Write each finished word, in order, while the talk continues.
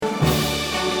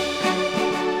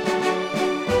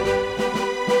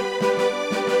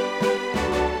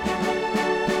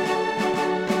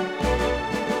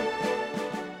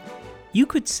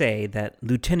could say that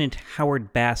Lieutenant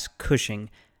Howard Bass Cushing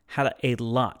had a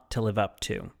lot to live up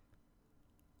to.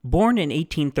 Born in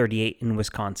 1838 in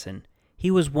Wisconsin, he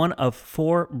was one of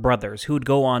 4 brothers who would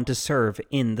go on to serve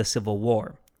in the Civil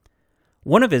War.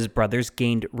 One of his brothers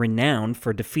gained renown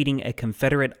for defeating a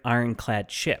Confederate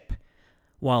ironclad ship,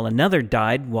 while another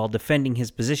died while defending his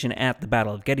position at the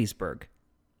Battle of Gettysburg.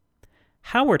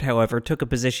 Howard, however, took a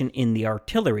position in the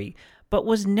artillery, but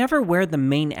was never where the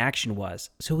main action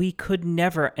was, so he could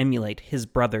never emulate his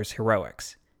brother's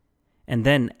heroics. And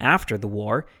then, after the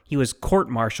war, he was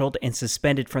court-martialed and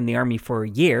suspended from the army for a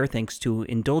year thanks to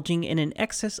indulging in an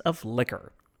excess of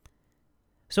liquor.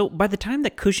 So by the time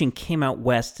that Cushing came out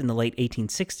west in the late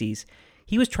 1860s,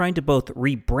 he was trying to both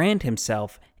rebrand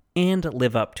himself and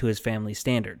live up to his family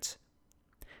standards.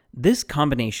 This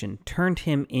combination turned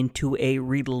him into a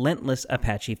relentless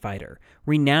Apache fighter,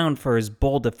 renowned for his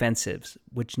bold offensives,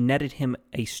 which netted him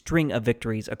a string of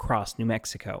victories across New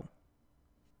Mexico.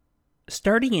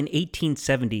 Starting in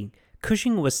 1870,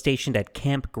 Cushing was stationed at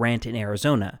Camp Grant in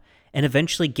Arizona, and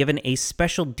eventually given a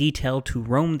special detail to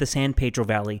roam the San Pedro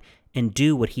Valley and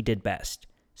do what he did best,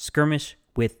 skirmish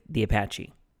with the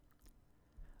Apache.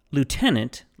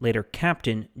 Lieutenant, later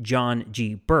Captain, John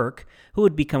G. Burke, who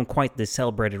would become quite the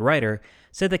celebrated writer,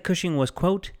 said that Cushing was,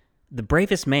 quote, "the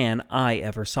bravest man I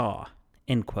ever saw,"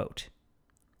 end quote.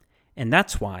 And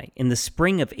that's why, in the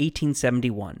spring of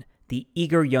 1871, the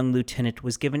eager young lieutenant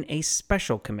was given a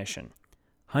special commission,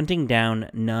 hunting down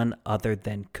none other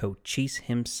than Cochise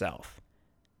himself.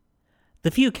 The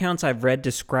few accounts I've read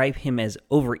describe him as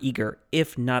overeager,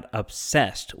 if not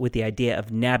obsessed, with the idea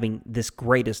of nabbing this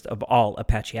greatest of all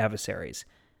Apache adversaries.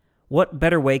 What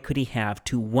better way could he have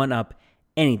to one-up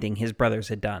anything his brothers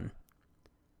had done?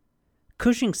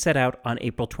 Cushing set out on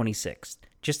April 26th,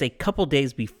 just a couple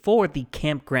days before the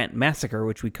Camp Grant massacre,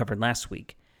 which we covered last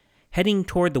week, heading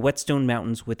toward the Whetstone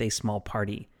Mountains with a small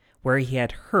party, where he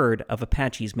had heard of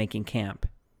Apaches making camp.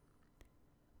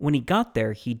 When he got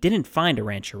there, he didn't find a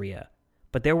rancheria,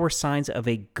 but there were signs of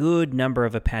a good number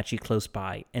of Apache close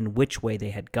by and which way they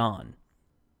had gone.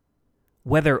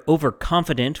 Whether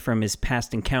overconfident from his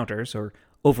past encounters or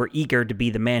overeager to be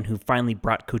the man who finally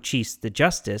brought Cochise to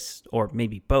justice, or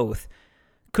maybe both,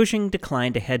 Cushing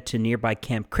declined to head to nearby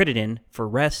Camp Crittenden for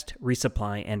rest,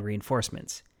 resupply, and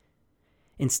reinforcements.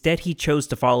 Instead, he chose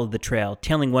to follow the trail,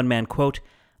 telling one man, quote,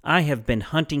 "I have been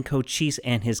hunting Cochise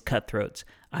and his cutthroats.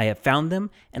 I have found them,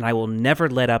 and I will never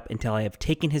let up until I have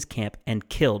taken his camp and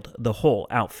killed the whole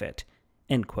outfit,"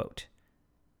 end quote.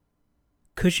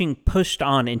 Cushing pushed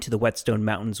on into the Whetstone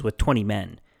Mountains with 20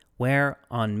 men, where,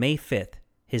 on May 5th,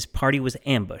 his party was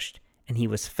ambushed, and he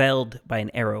was felled by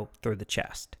an arrow through the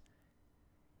chest.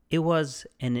 It was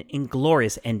an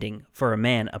inglorious ending for a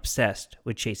man obsessed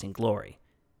with chasing glory.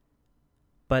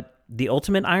 But the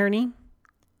ultimate irony?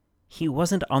 He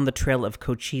wasn't on the trail of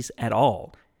Cochise at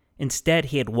all. Instead,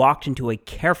 he had walked into a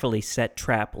carefully set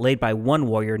trap laid by one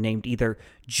warrior named either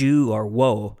Jew or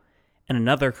Woe, and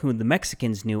another whom the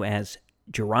Mexicans knew as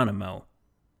Geronimo.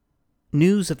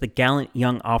 News of the gallant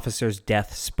young officer's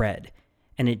death spread,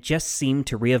 and it just seemed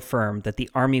to reaffirm that the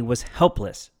army was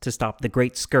helpless to stop the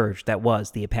great scourge that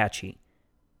was the Apache.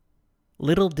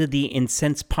 Little did the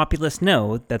incensed populace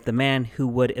know that the man who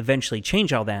would eventually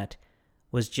change all that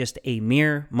was just a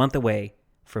mere month away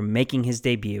from making his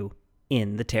debut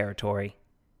in the territory.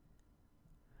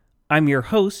 I'm your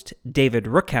host, David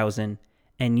Rookhausen,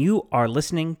 and you are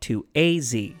listening to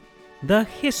AZ, the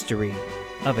history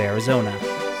of Arizona.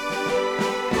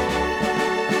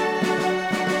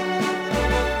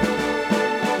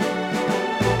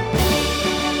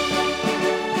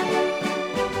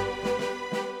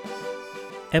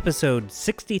 Episode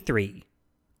 63,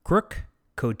 Crook,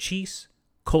 Cochise,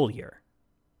 Collier.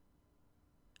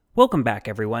 Welcome back,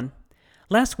 everyone.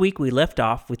 Last week we left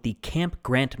off with the Camp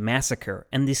Grant massacre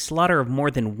and the slaughter of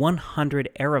more than 100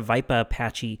 Aravaipa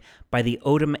Apache by the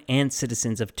O'odham and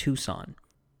citizens of Tucson.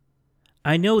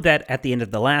 I know that at the end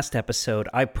of the last episode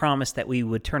I promised that we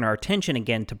would turn our attention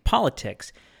again to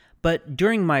politics, but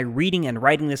during my reading and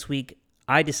writing this week,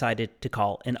 I decided to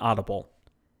call an audible.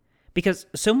 Because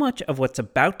so much of what's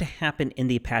about to happen in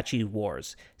the Apache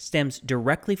Wars stems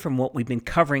directly from what we've been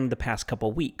covering the past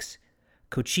couple weeks.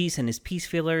 Cochise and his peace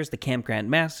feelers, the Camp Grant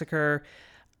massacre.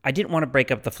 I didn't want to break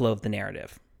up the flow of the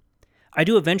narrative. I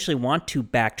do eventually want to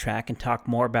backtrack and talk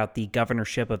more about the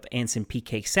governorship of Anson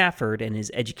P.K. Safford and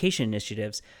his education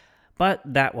initiatives, but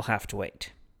that will have to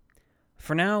wait.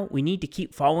 For now, we need to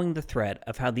keep following the thread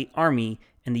of how the Army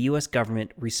and the U.S.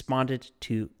 government responded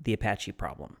to the Apache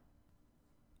problem.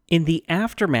 In the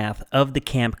aftermath of the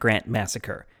Camp Grant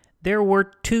massacre, there were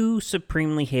two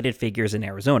supremely hated figures in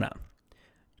Arizona.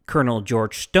 Colonel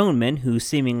George Stoneman, who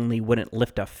seemingly wouldn't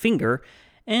lift a finger,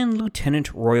 and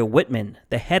Lieutenant Royal Whitman,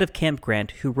 the head of Camp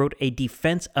Grant, who wrote a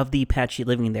defense of the Apache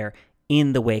living there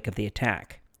in the wake of the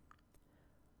attack.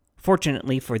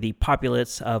 Fortunately for the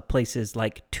populace of places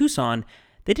like Tucson,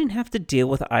 they didn't have to deal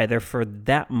with either for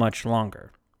that much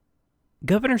longer.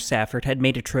 Governor Safford had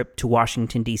made a trip to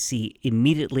Washington, D.C.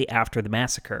 immediately after the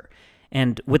massacre,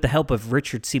 and with the help of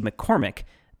Richard C. McCormick,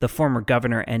 the former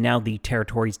governor and now the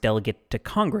territory's delegate to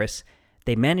Congress,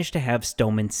 they managed to have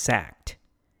Stoneman sacked.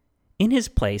 In his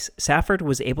place, Safford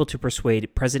was able to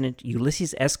persuade President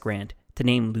Ulysses S. Grant to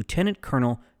name Lieutenant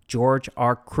Colonel George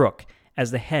R. Crook as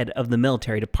the head of the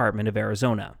military department of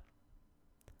Arizona.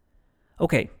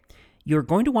 Okay, you're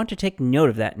going to want to take note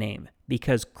of that name,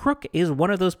 because Crook is one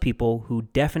of those people who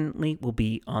definitely will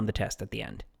be on the test at the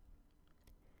end.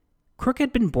 Crook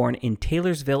had been born in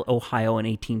Taylorsville, Ohio in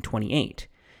 1828.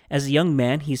 As a young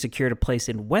man, he secured a place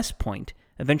in West Point,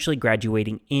 eventually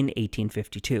graduating in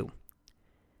 1852.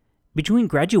 Between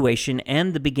graduation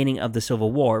and the beginning of the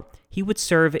Civil War, he would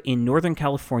serve in Northern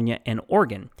California and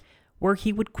Oregon, where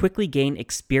he would quickly gain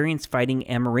experience fighting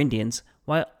Amerindians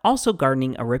while also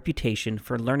garnering a reputation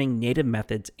for learning native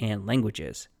methods and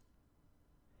languages.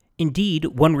 Indeed,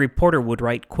 one reporter would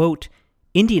write, quote,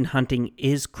 "Indian hunting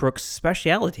is Crook's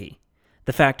specialty.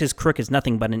 The fact is Crook is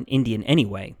nothing but an Indian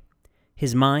anyway.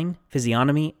 His mind,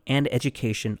 physiognomy, and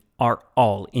education are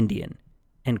all Indian,"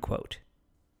 end quote.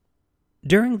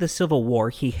 During the Civil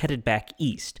War, he headed back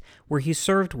east, where he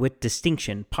served with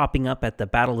distinction, popping up at the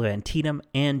Battle of Antietam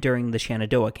and during the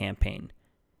Shenandoah Campaign.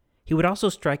 He would also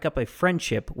strike up a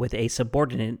friendship with a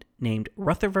subordinate named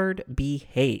Rutherford B.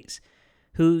 Hayes,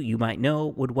 who, you might know,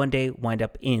 would one day wind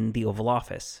up in the Oval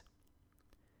Office.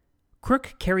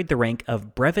 Crook carried the rank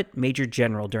of Brevet Major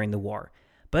General during the war,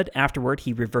 but afterward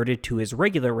he reverted to his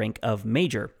regular rank of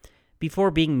Major, before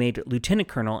being made Lieutenant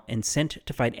Colonel and sent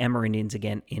to fight Amerindians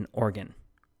again in Oregon.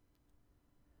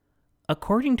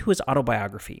 According to his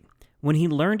autobiography, when he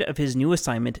learned of his new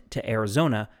assignment to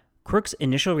Arizona, Crook's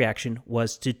initial reaction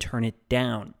was to turn it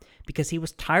down, because he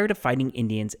was tired of fighting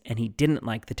Indians and he didn't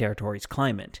like the territory's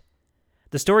climate.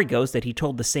 The story goes that he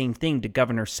told the same thing to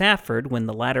Governor Safford when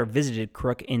the latter visited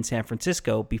Crook in San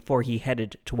Francisco before he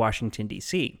headed to Washington,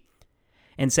 D.C.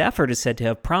 And Safford is said to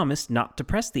have promised not to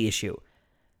press the issue.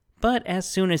 But as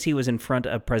soon as he was in front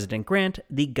of President Grant,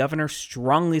 the governor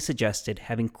strongly suggested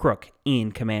having Crook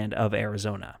in command of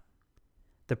Arizona.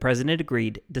 The president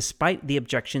agreed, despite the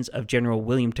objections of General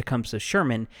William Tecumseh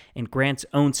Sherman and Grant's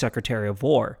own Secretary of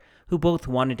War, who both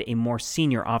wanted a more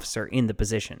senior officer in the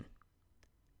position.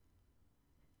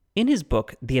 In his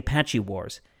book, The Apache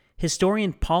Wars,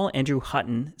 historian Paul Andrew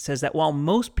Hutton says that while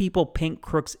most people paint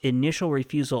Crook's initial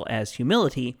refusal as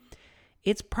humility,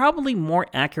 it's probably more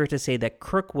accurate to say that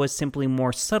Crook was simply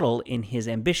more subtle in his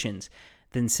ambitions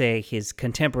than, say, his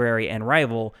contemporary and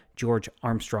rival, George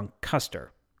Armstrong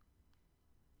Custer.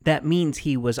 That means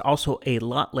he was also a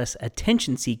lot less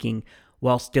attention-seeking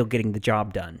while still getting the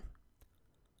job done.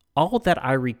 "All that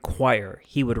I require,"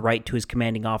 he would write to his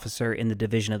commanding officer in the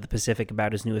Division of the Pacific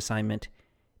about his new assignment,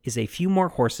 "is a few more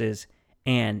horses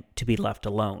and to be left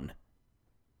alone."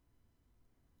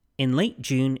 In late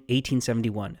June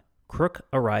 1871, Crook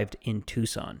arrived in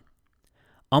Tucson.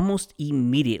 Almost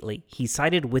immediately, he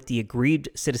sided with the aggrieved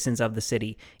citizens of the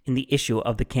city in the issue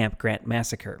of the Camp Grant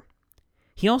massacre.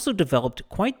 He also developed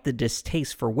quite the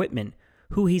distaste for Whitman,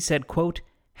 who he said, quote,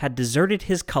 had deserted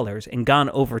his colors and gone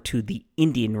over to the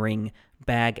Indian ring,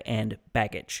 bag and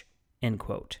baggage, end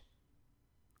quote.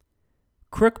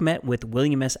 Crook met with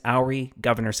William S. Oury,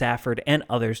 Governor Safford, and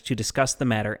others to discuss the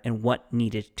matter and what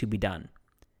needed to be done.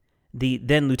 The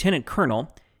then Lieutenant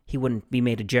Colonel, he wouldn't be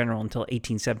made a general until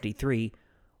 1873,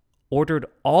 ordered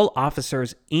all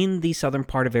officers in the southern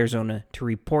part of Arizona to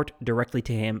report directly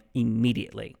to him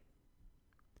immediately.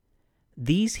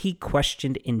 These he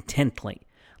questioned intently,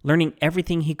 learning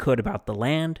everything he could about the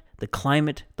land, the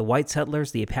climate, the white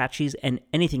settlers, the Apaches, and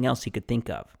anything else he could think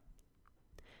of.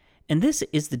 And this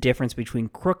is the difference between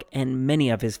Crook and many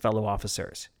of his fellow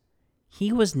officers.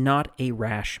 He was not a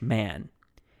rash man.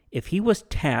 If he was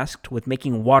tasked with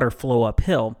making water flow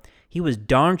uphill, he was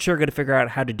darn sure going to figure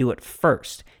out how to do it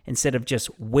first, instead of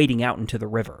just wading out into the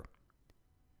river.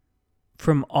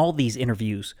 From all these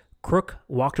interviews, Crook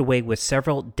walked away with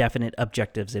several definite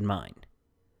objectives in mind.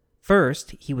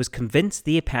 First, he was convinced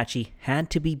the Apache had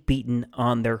to be beaten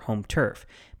on their home turf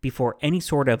before any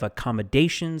sort of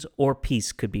accommodations or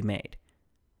peace could be made.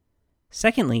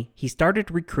 Secondly, he started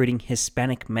recruiting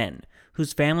Hispanic men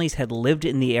whose families had lived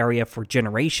in the area for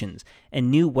generations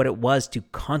and knew what it was to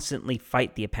constantly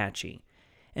fight the Apache.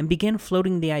 and began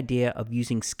floating the idea of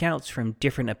using scouts from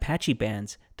different Apache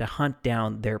bands to hunt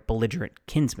down their belligerent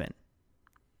kinsmen.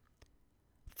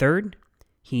 Third,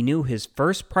 he knew his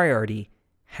first priority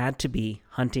had to be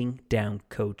hunting down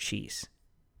Cochise.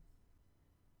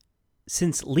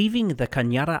 Since leaving the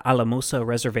Cañada Alamosa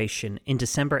Reservation in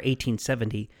December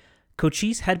 1870,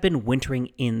 Cochise had been wintering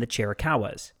in the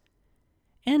Chiricahuas.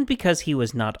 And because he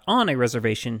was not on a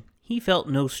reservation, he felt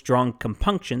no strong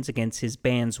compunctions against his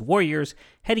band's warriors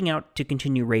heading out to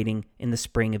continue raiding in the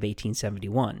spring of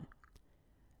 1871.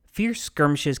 Fierce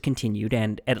skirmishes continued,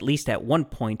 and at least at one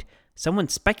point, someone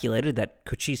speculated that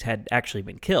Cochise had actually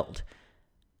been killed.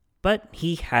 But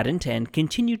he hadn't, and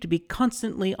continued to be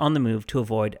constantly on the move to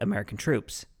avoid American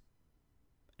troops.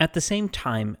 At the same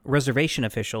time, reservation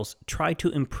officials tried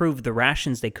to improve the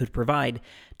rations they could provide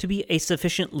to be a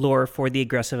sufficient lure for the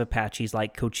aggressive Apaches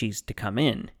like Cochise to come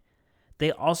in.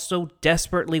 They also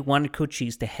desperately wanted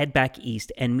Cochise to head back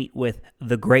east and meet with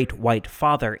the Great White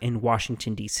Father in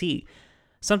Washington, D.C.,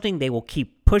 something they will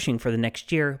keep pushing for the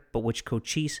next year, but which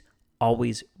Cochise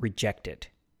always rejected.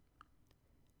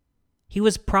 He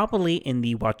was probably in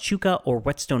the Huachuca or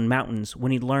Whetstone Mountains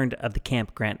when he learned of the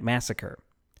Camp Grant massacre.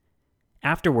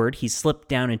 Afterward, he slipped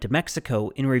down into Mexico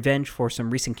in revenge for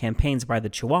some recent campaigns by the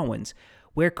Chihuahuans,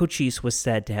 where Cochise was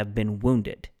said to have been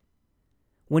wounded.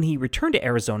 When he returned to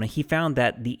Arizona, he found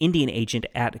that the Indian agent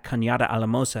at Cañada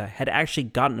Alamosa had actually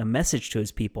gotten a message to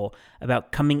his people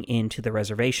about coming into the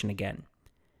reservation again.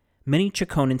 Many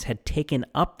Chaconans had taken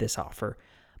up this offer,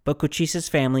 but Cochise's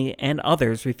family and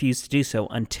others refused to do so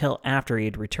until after he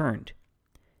had returned.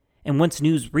 And once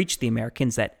news reached the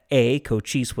Americans that A,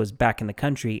 Cochise was back in the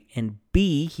country, and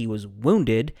B, he was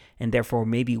wounded and therefore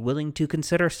may be willing to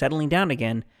consider settling down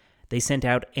again, they sent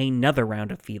out another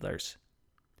round of feelers.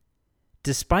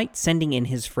 Despite sending in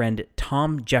his friend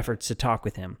Tom Jeffords to talk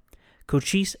with him,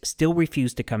 Cochise still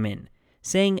refused to come in,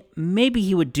 saying maybe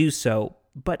he would do so,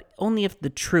 but only if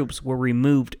the troops were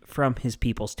removed from his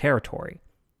people's territory.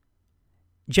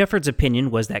 Jeffords' opinion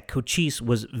was that Cochise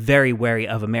was very wary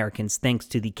of Americans thanks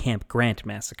to the Camp Grant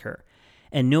massacre,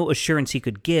 and no assurance he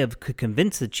could give could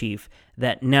convince the chief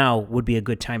that now would be a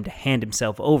good time to hand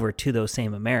himself over to those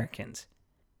same Americans.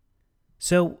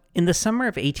 So, in the summer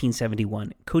of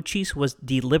 1871, Cochise was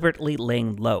deliberately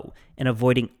laying low and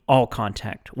avoiding all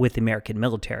contact with the American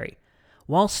military,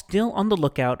 while still on the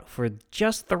lookout for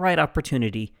just the right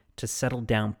opportunity to settle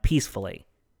down peacefully.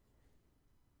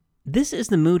 This is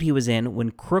the mood he was in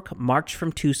when Crook marched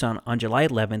from Tucson on July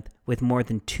 11th with more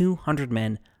than 200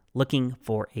 men looking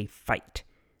for a fight.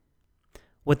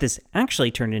 What this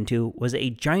actually turned into was a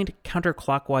giant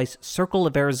counterclockwise circle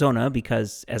of Arizona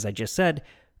because, as I just said,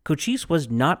 Cochise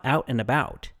was not out and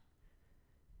about.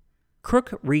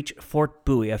 Crook reached Fort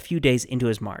Bowie a few days into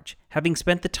his march, having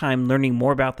spent the time learning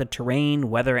more about the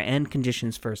terrain, weather, and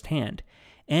conditions firsthand,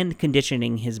 and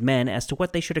conditioning his men as to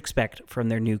what they should expect from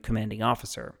their new commanding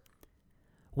officer.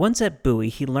 Once at Bowie,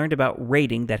 he learned about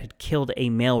raiding that had killed a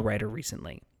mail rider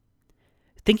recently.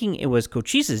 Thinking it was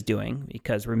Cochise's doing,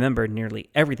 because remember, nearly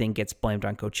everything gets blamed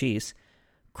on Cochise,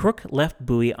 Crook left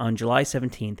Bowie on July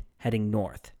 17th, heading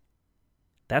north.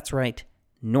 That's right,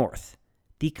 north,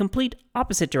 the complete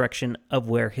opposite direction of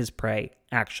where his prey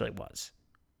actually was.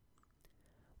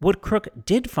 What Crook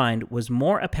did find was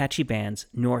more Apache bands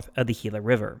north of the Gila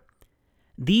River.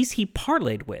 These he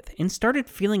parlayed with and started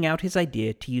feeling out his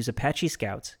idea to use Apache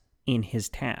scouts in his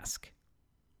task.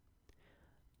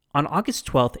 On August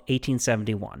 12,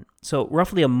 1871, so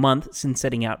roughly a month since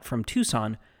setting out from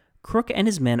Tucson, Crook and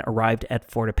his men arrived at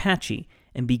Fort Apache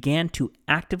and began to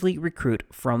actively recruit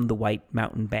from the White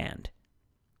Mountain Band.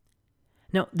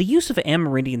 Now, the use of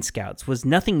Amerindian scouts was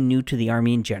nothing new to the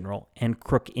Army in general, and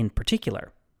Crook in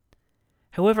particular.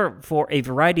 However, for a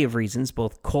variety of reasons,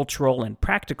 both cultural and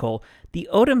practical, the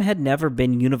O'odham had never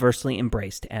been universally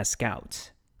embraced as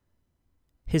scouts.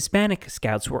 Hispanic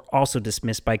scouts were also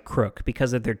dismissed by Crook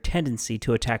because of their tendency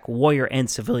to attack warrior and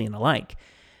civilian alike,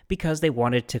 because they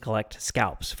wanted to collect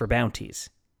scalps for bounties.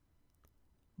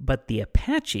 But the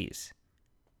Apaches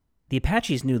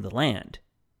knew the land,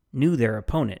 knew their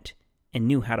opponent, and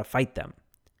knew how to fight them.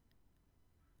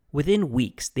 Within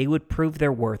weeks, they would prove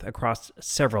their worth across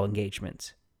several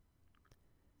engagements.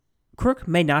 Crook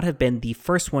may not have been the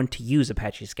first one to use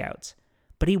Apache scouts,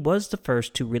 but he was the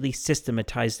first to really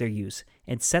systematize their use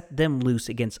and set them loose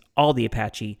against all the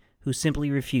Apache who simply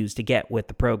refused to get with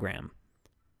the program.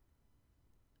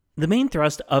 The main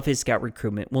thrust of his scout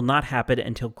recruitment will not happen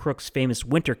until Crook's famous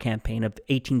winter campaign of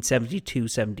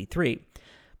 1872-73,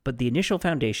 but the initial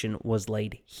foundation was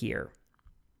laid here.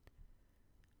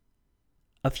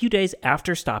 A few days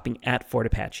after stopping at Fort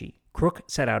Apache, Crook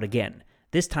set out again,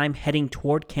 this time heading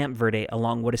toward Camp Verde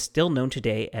along what is still known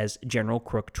today as General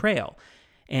Crook Trail,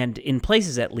 and in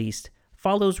places at least,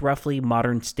 follows roughly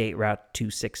modern State Route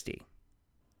 260.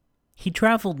 He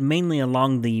traveled mainly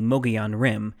along the Mogollon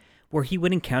Rim, where he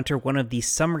would encounter one of the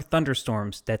summer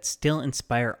thunderstorms that still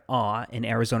inspire awe in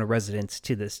Arizona residents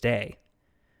to this day.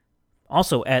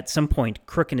 Also, at some point,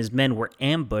 Crook and his men were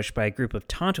ambushed by a group of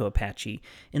Tonto Apache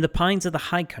in the pines of the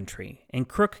high country, and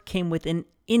Crook came within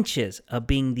inches of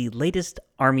being the latest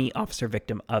Army officer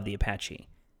victim of the Apache.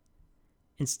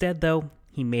 Instead, though,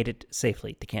 he made it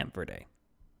safely to Camp Verde.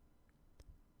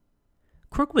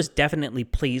 Crook was definitely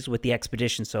pleased with the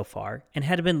expedition so far and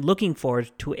had been looking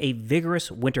forward to a vigorous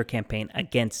winter campaign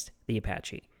against the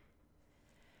Apache.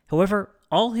 However,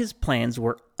 all his plans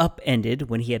were upended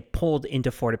when he had pulled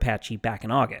into Fort Apache back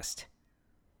in August,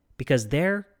 because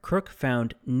there Crook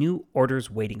found new orders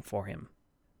waiting for him.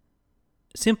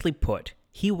 Simply put,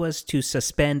 he was to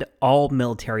suspend all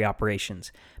military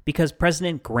operations because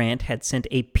President Grant had sent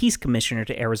a peace commissioner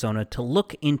to Arizona to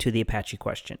look into the Apache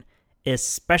question,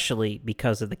 especially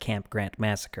because of the Camp Grant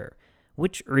massacre,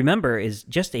 which, remember, is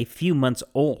just a few months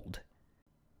old.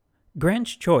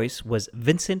 Grant's choice was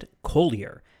Vincent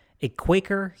Collier, a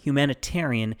Quaker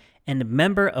humanitarian and a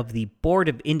member of the Board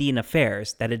of Indian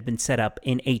Affairs that had been set up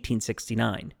in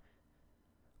 1869.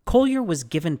 Collier was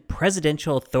given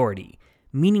presidential authority,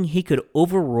 meaning he could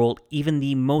overrule even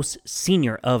the most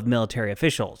senior of military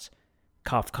officials,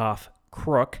 cough cough,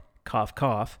 Crook, cough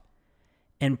cough,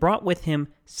 and brought with him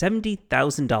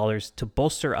 $70,000 to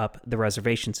bolster up the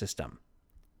reservation system.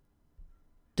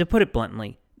 To put it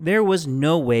bluntly, there was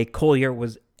no way Collier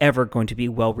was ever going to be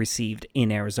well received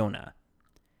in Arizona.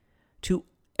 To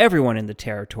everyone in the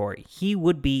territory, he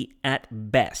would be, at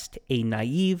best, a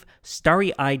naive,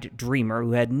 starry-eyed dreamer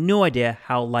who had no idea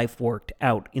how life worked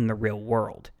out in the real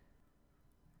world.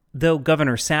 Though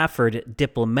Governor Safford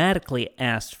diplomatically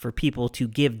asked for people to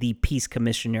give the peace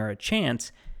commissioner a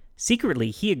chance,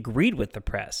 secretly he agreed with the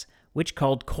press, which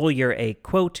called Collier a,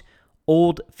 quote,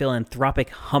 old philanthropic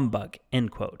humbug,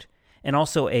 end quote, and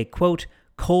also a, quote,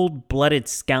 cold-blooded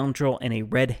scoundrel and a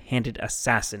red-handed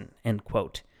assassin, end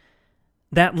quote.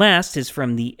 That last is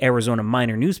from the Arizona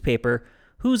Miner newspaper,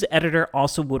 whose editor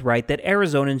also would write that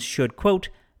Arizonans should, quote,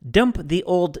 dump the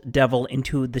old devil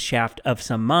into the shaft of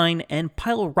some mine and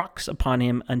pile rocks upon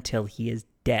him until he is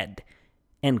dead,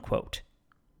 end quote.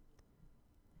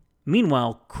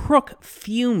 Meanwhile, Crook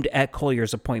fumed at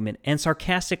Collier's appointment and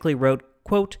sarcastically wrote,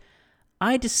 quote,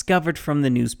 I discovered from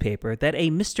the newspaper that a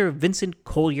Mr. Vincent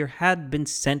Collier had been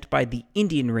sent by the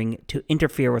Indian Ring to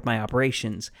interfere with my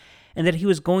operations, and that he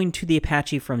was going to the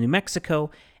Apache from New Mexico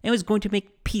and was going to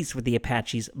make peace with the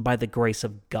Apaches by the grace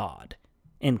of God,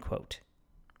 end quote.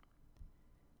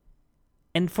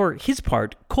 And for his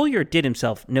part, Collier did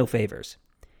himself no favors.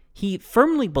 He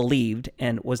firmly believed,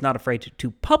 and was not afraid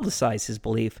to publicize his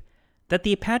belief, that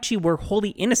the Apache were wholly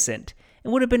innocent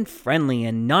and would have been friendly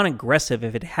and non-aggressive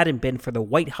if it hadn't been for the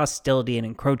white hostility and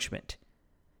encroachment.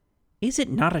 Is it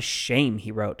not a shame,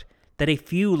 he wrote, that a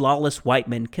few lawless white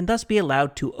men can thus be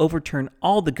allowed to overturn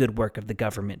all the good work of the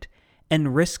government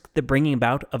and risk the bringing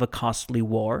about of a costly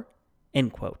war?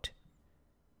 End quote.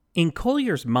 In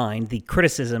Collier's mind, the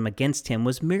criticism against him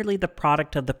was merely the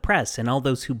product of the press and all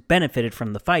those who benefited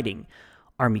from the fighting,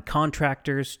 army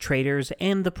contractors, traders,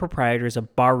 and the proprietors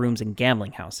of barrooms and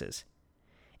gambling houses.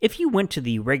 If you went to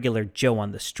the regular Joe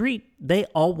on the street, they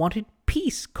all wanted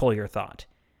peace, Collier thought.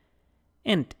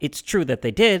 And it's true that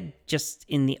they did, just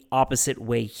in the opposite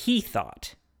way he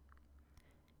thought.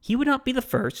 He would not be the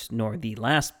first, nor the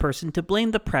last person to blame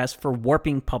the press for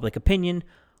warping public opinion,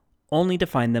 only to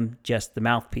find them just the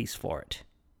mouthpiece for it.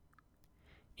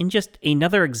 In just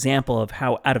another example of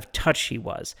how out of touch he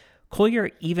was, Collier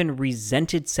even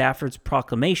resented Safford's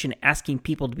proclamation asking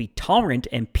people to be tolerant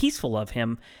and peaceful of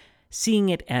him, seeing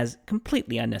it as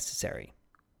completely unnecessary.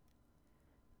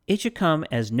 It should come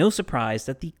as no surprise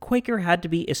that the Quaker had to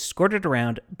be escorted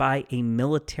around by a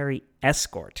military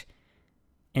escort.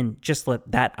 And just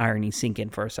let that irony sink in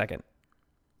for a second.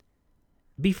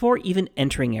 Before even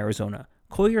entering Arizona,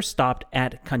 Collier stopped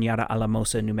at Cañada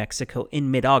Alamosa, New Mexico in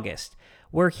mid-August,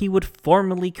 where he would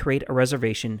formally create a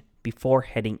reservation before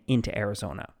heading into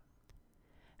Arizona.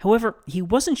 However, he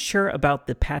wasn't sure about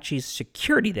the Apaches'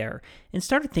 security there and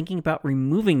started thinking about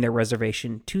removing their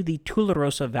reservation to the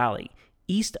Tularosa Valley,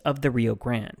 east of the Rio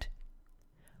Grande.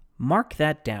 Mark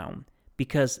that down,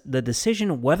 because the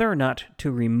decision whether or not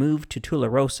to remove to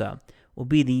Tularosa will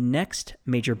be the next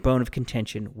major bone of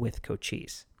contention with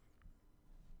Cochise.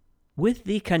 With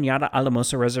the Cañada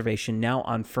Alamosa Reservation now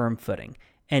on firm footing,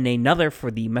 and another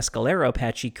for the Mescalero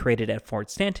Apache created at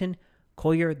Fort Stanton,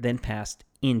 Collier then passed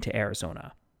into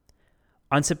Arizona.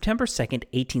 On September 2nd,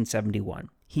 1871,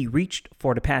 he reached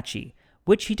Fort Apache,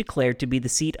 which he declared to be the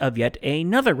seat of yet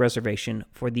another reservation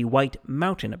for the White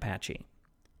Mountain Apache.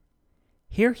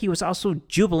 Here he was also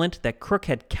jubilant that Crook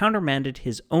had countermanded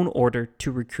his own order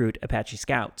to recruit Apache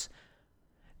scouts.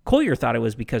 Collier thought it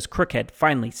was because Crook had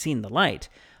finally seen the light,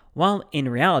 while in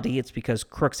reality it's because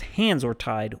Crook's hands were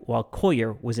tied while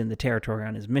Collier was in the territory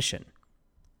on his mission.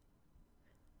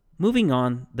 Moving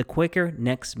on, the Quaker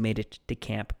next made it to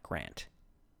Camp Grant.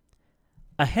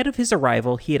 Ahead of his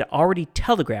arrival, he had already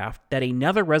telegraphed that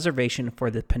another reservation for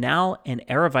the Pinal and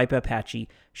Aravaipa Apache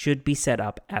should be set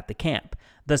up at the camp,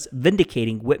 thus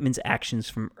vindicating Whitman's actions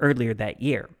from earlier that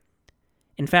year.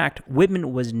 In fact,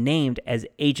 Whitman was named as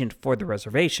agent for the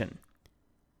reservation.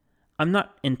 I'm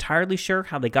not entirely sure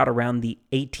how they got around the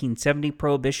 1870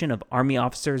 prohibition of Army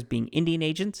officers being Indian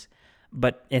agents,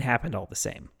 but it happened all the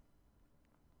same.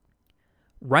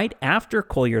 Right after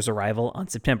Collier's arrival on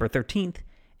September 13th,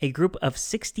 a group of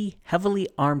 60 heavily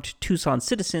armed Tucson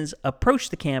citizens approached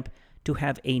the camp to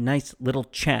have a nice little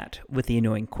chat with the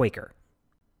annoying Quaker.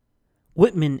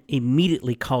 Whitman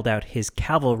immediately called out his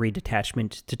cavalry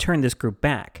detachment to turn this group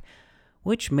back,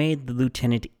 which made the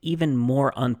lieutenant even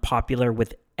more unpopular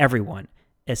with everyone,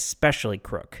 especially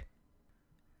Crook.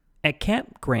 At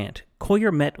Camp Grant,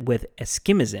 Collier met with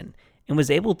Esquimizin and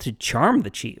was able to charm the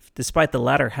chief, despite the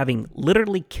latter having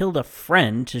literally killed a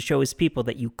friend to show his people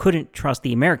that you couldn't trust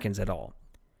the Americans at all.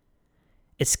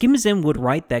 Esquimizin would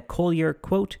write that Collier,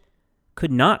 quote,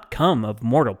 could not come of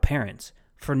mortal parents,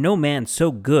 for no man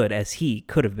so good as he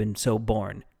could have been so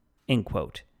born, end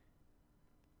quote.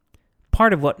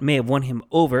 Part of what may have won him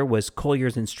over was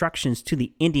Collier's instructions to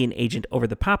the Indian agent over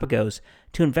the Papagos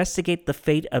to investigate the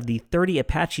fate of the 30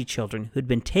 Apache children who'd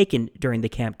been taken during the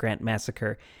Camp Grant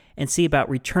massacre and see about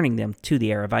returning them to the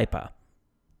Aravaipa.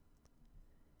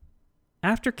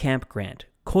 After Camp Grant,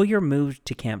 Collier moved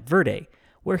to Camp Verde,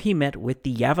 where he met with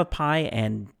the Yavapai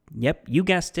and, yep, you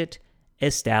guessed it,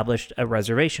 established a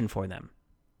reservation for them.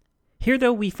 Here,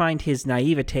 though, we find his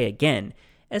naivete again,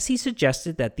 as he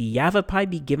suggested that the Yavapai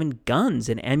be given guns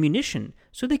and ammunition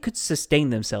so they could sustain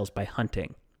themselves by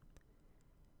hunting.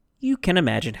 You can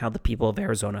imagine how the people of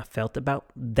Arizona felt about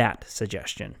that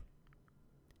suggestion.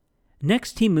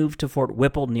 Next, he moved to Fort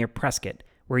Whipple near Prescott,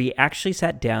 where he actually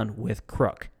sat down with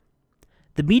Crook.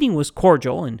 The meeting was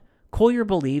cordial, and Collier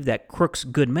believed that Crook's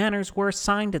good manners were a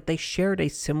sign that they shared a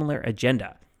similar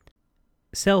agenda.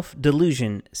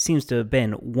 Self-delusion seems to have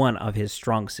been one of his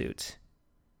strong suits.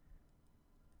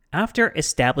 After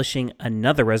establishing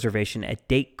another reservation at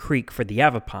Date Creek for the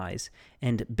Yavapais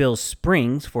and Bill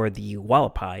Springs for the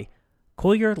Hualapai,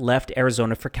 Collier left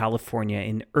Arizona for California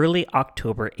in early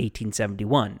October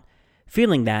 1871,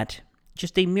 feeling that,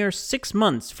 just a mere 6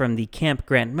 months from the Camp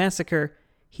Grant massacre,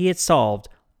 he had solved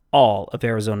all of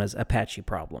Arizona's Apache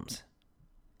problems.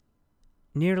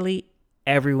 Nearly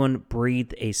everyone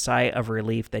breathed a sigh of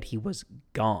relief that he was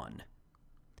gone.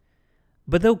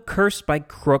 But though cursed by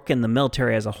Crook and the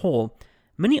military as a whole,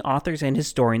 many authors and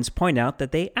historians point out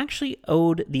that they actually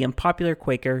owed the unpopular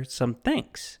Quaker some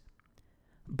thanks.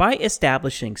 By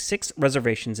establishing 6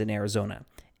 reservations in Arizona,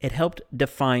 it helped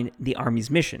define the Army's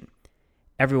mission.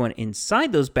 Everyone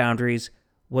inside those boundaries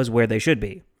was where they should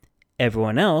be.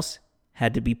 Everyone else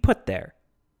had to be put there.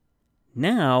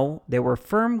 Now there were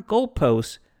firm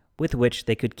goalposts with which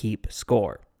they could keep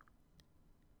score.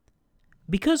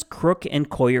 Because Crook and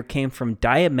Collier came from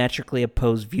diametrically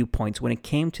opposed viewpoints when it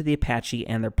came to the Apache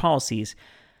and their policies,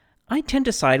 I tend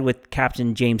to side with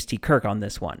Captain James T. Kirk on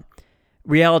this one.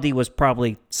 Reality was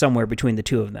probably somewhere between the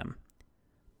two of them.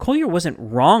 Collier wasn't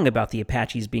wrong about the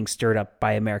Apaches being stirred up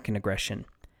by American aggression.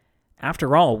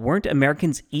 After all, weren't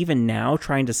Americans even now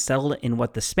trying to settle in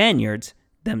what the Spaniards,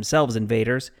 themselves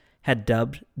invaders, had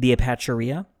dubbed the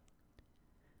Apacheria?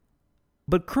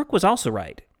 But Crook was also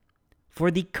right. For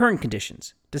the current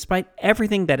conditions, despite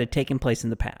everything that had taken place in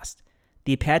the past,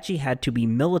 the Apache had to be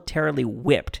militarily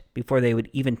whipped before they would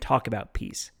even talk about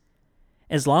peace.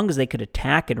 As long as they could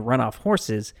attack and run off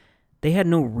horses, they had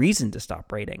no reason to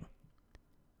stop raiding.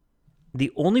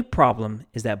 The only problem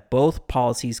is that both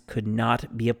policies could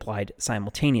not be applied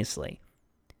simultaneously.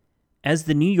 As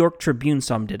the New York Tribune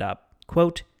summed it up,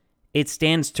 quote, "It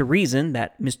stands to reason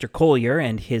that Mr. Collier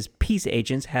and his peace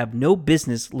agents have no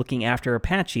business looking after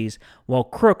Apaches while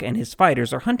Crook and his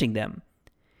fighters are hunting them.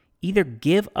 Either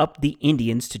give up the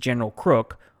Indians to General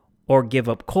Crook or give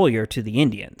up Collier to the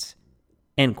Indians."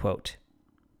 End quote.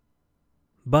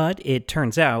 But it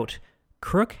turns out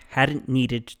Crook hadn't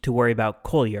needed to worry about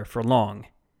Collier for long.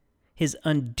 His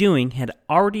undoing had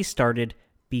already started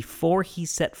before he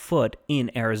set foot in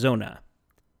Arizona.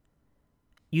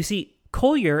 You see,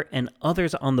 Collier and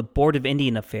others on the Board of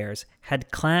Indian Affairs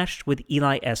had clashed with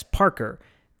Eli S. Parker,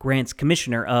 Grant's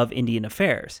Commissioner of Indian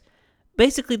Affairs.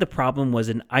 Basically, the problem was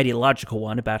an ideological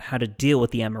one about how to deal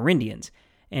with the Amerindians,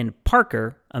 and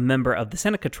Parker, a member of the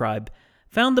Seneca tribe,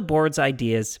 found the board's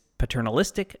ideas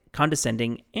paternalistic,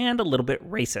 condescending, and a little bit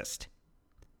racist.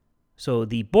 So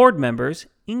the board members,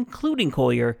 including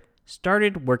Collier,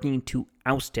 started working to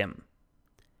oust him.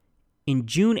 In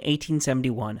June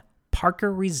 1871,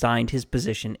 Parker resigned his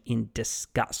position in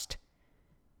disgust.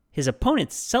 His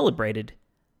opponents celebrated,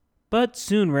 but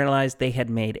soon realized they had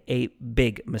made a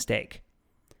big mistake.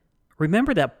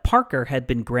 Remember that Parker had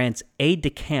been Grant's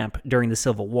aide-de-camp during the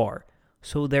Civil War,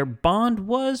 so their bond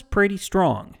was pretty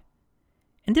strong.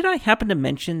 And did I happen to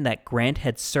mention that Grant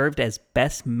had served as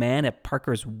best man at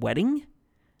Parker's wedding?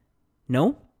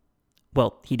 No?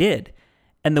 Well, he did,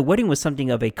 and the wedding was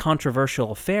something of a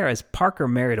controversial affair as Parker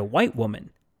married a white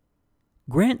woman.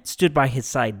 Grant stood by his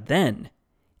side then,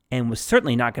 and was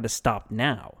certainly not going to stop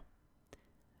now.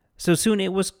 So soon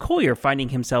it was Collier finding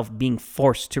himself being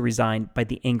forced to resign by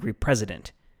the angry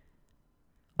president.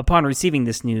 Upon receiving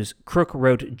this news, Crook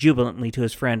wrote jubilantly to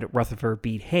his friend Rutherford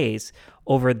B. Hayes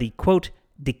over the, quote,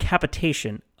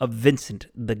 decapitation of Vincent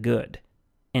the Good,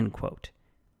 end quote.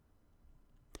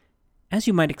 As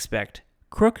you might expect,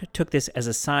 Crook took this as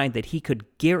a sign that he could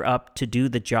gear up to do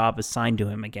the job assigned to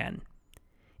him again.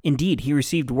 Indeed, he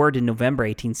received word in November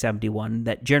 1871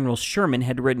 that General Sherman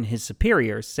had written his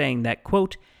superiors saying that,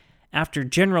 quote, after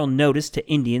general notice to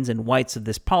Indians and whites of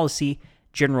this policy,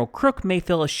 General Crook may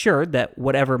feel assured that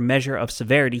whatever measure of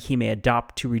severity he may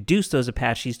adopt to reduce those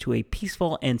Apaches to a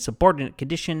peaceful and subordinate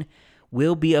condition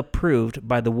will be approved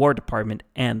by the War Department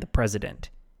and the President,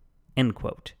 end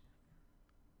quote.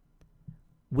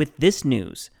 With this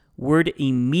news, word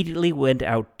immediately went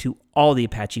out to all the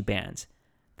Apache bands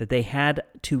that they had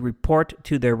to report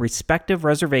to their respective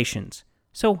reservations,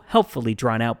 so helpfully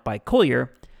drawn out by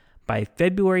Collier, by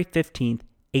February 15,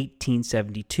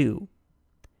 1872.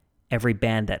 Every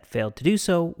band that failed to do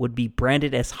so would be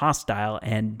branded as hostile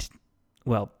and,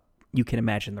 well, you can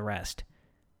imagine the rest.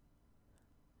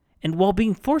 And while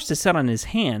being forced to sit on his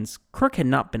hands, Crook had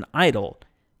not been idle.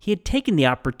 He had taken the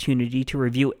opportunity to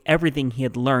review everything he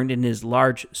had learned in his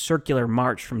large circular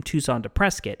march from Tucson to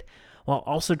Prescott, while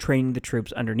also training the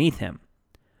troops underneath him.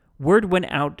 Word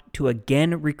went out to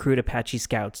again recruit Apache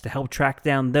scouts to help track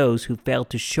down those who failed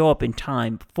to show up in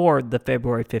time before the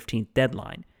February 15th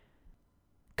deadline.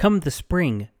 Come the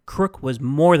spring, Crook was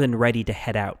more than ready to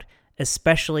head out,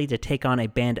 especially to take on a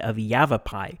band of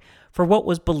Yavapai for what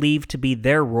was believed to be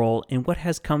their role in what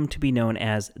has come to be known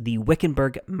as the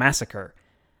Wickenburg Massacre,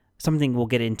 something we'll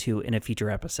get into in a future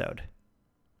episode.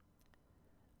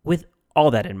 With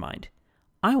all that in mind,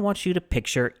 I want you to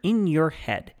picture in your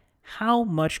head how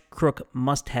much Crook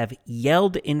must have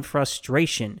yelled in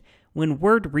frustration when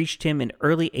word reached him in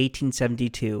early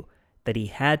 1872 that he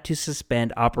had to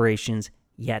suspend operations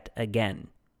yet again.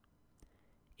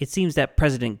 It seems that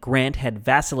President Grant had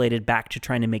vacillated back to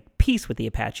trying to make peace with the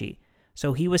Apache,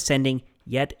 so he was sending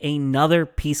yet another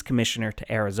peace commissioner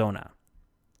to Arizona.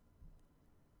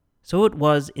 So it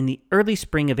was in the early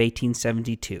spring of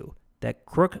 1872 that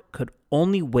Crook could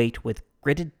only wait with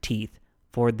gritted teeth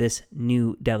for this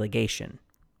new delegation.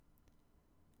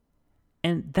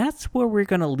 And that's where we're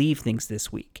going to leave things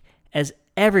this week, as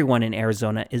everyone in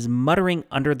Arizona is muttering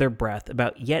under their breath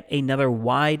about yet another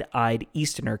wide-eyed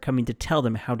Easterner coming to tell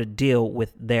them how to deal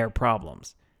with their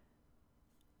problems.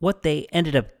 What they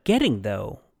ended up getting,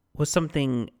 though, was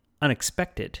something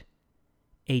unexpected.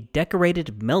 A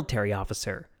decorated military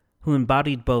officer who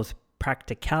embodied both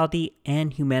practicality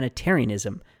and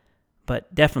humanitarianism,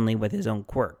 but definitely with his own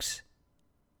quirks.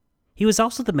 He was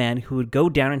also the man who would go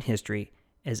down in history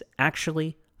as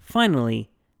actually,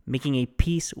 finally, making a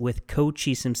peace with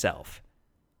Cochise himself,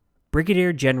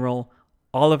 Brigadier General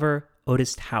Oliver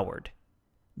Otis Howard,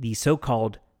 the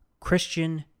so-called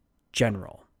Christian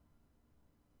General.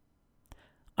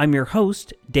 I'm your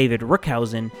host, David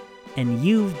Rookhausen, and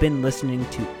you've been listening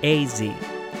to AZ,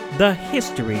 the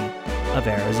History of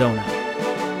Arizona.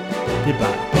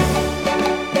 Goodbye.